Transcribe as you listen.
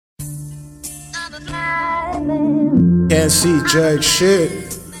Can't see jack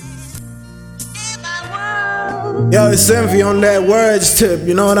shit. Yo, it's Envy on that words tip,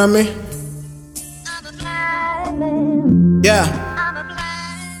 you know what I mean? Yeah.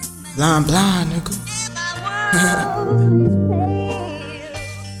 Blind, nigga.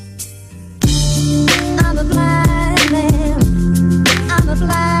 I'm a blind man. I'm a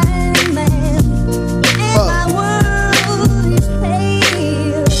blind man. And my world is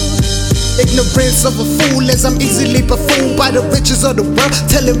pale. Ignorance of a fool, as I'm easily buffooned by the riches of the world,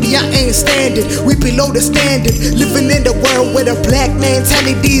 telling me I ain't standing. We below the standard, living in the world where the black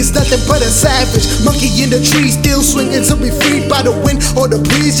mentality is nothing but a savage. Monkey in the tree, still swinging to be freed by the wind or the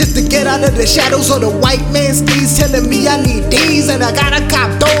breeze, just to get out of the shadows of the white man's steeds. Telling me I need these and I gotta cop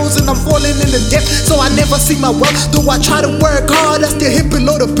those, and I'm falling in the depth, so I never see my wealth. Though I try to work hard, I still hit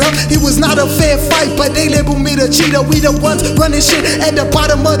below the belt. It was not a fair fight, but they label me the cheater. We the ones running shit at the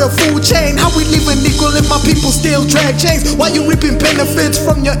bottom of the food chain. How we living equal if my people still drag chains? Why you reaping benefits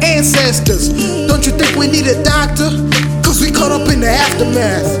from your ancestors? Don't you think we need a doctor? Cause we caught up in the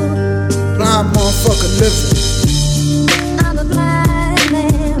aftermath. Blind motherfucker living. I'm a blind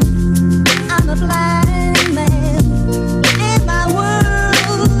man. I'm a blind man. And my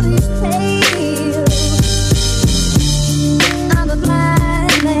world is pale. I'm a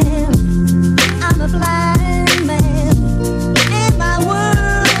blind man. I'm a blind man. And my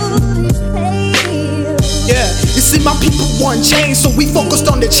world is pale. Yeah, you see my people want change, so we focused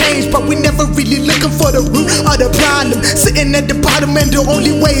on the change, but we never really looking for the root of the problem. Sitting at the bottom and the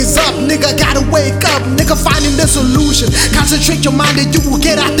only way is up. Nigga gotta wake up, nigga finding the solution. Concentrate your mind and you will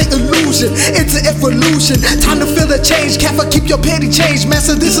get out the illusion. It's an evolution, time to feel the change. Careful, keep your petty change,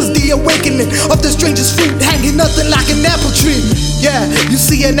 master. This is the awakening of the strangest fruit, hanging nothing like an apple tree. Yeah, you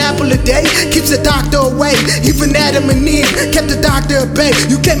see an apple a day keeps the doctor away. Even Adam and Eve kept the doctor at bay.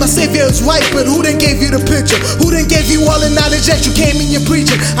 You claim my savior is white, but who then gave you the picture? Who then gave you all the knowledge that you came in your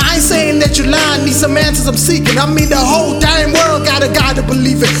preaching? I ain't saying that you lying, need some answers I'm seeking. I mean the whole damn world got a God to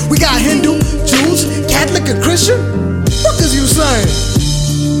believe in. We got Hindu, Jews, Catholic, and Christian. What is you saying?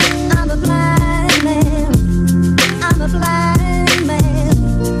 I'm a blind man. I'm a blind man.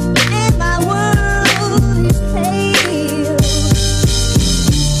 And my world is pale.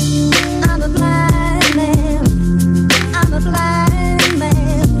 I'm a blind man. I'm a blind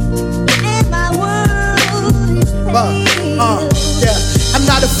man. And my world is pale. Yeah. I'm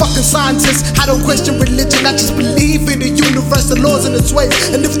not a fucking scientist, I don't question religion, I just believe in the universe, the laws and its ways.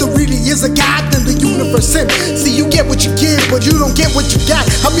 And if there really is a God, then the universe him. See, you get what you give, but you don't get what you got.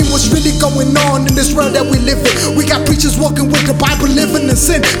 I mean, what's really going on in this world that we live in? We got preachers walking with the Bible, living in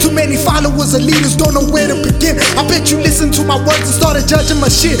sin. Too many followers and leaders don't know where to begin. I bet you listen to my words and started judging my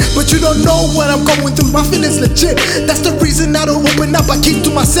shit, but you don't know what I'm going through, my feelings legit. That's the reason I don't open up, I keep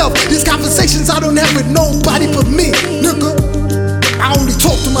to myself. These conversations I don't have with nobody but me, nigga. I only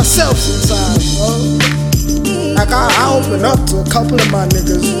talk to myself sometimes, bro. Like I open up to a couple of my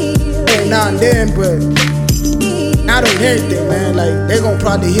niggas every now and then, but not on everything, man. Like they gon'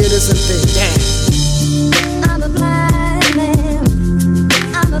 probably hear this and think, damn. I'm a blind man.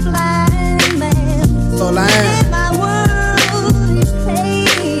 I'm a blind man. That's all I am. And my world is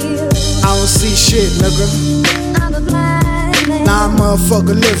pale. I don't see shit, nigga. I'm a blind man. Blind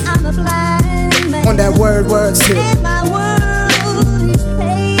motherfucker living I'm a blind man. on that words tip. And my world is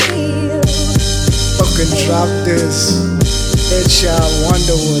pale. Fucking drop this. Let y'all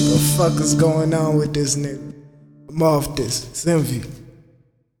wonder what the fuck is going on with this nigga. I'm off this. It's Envy.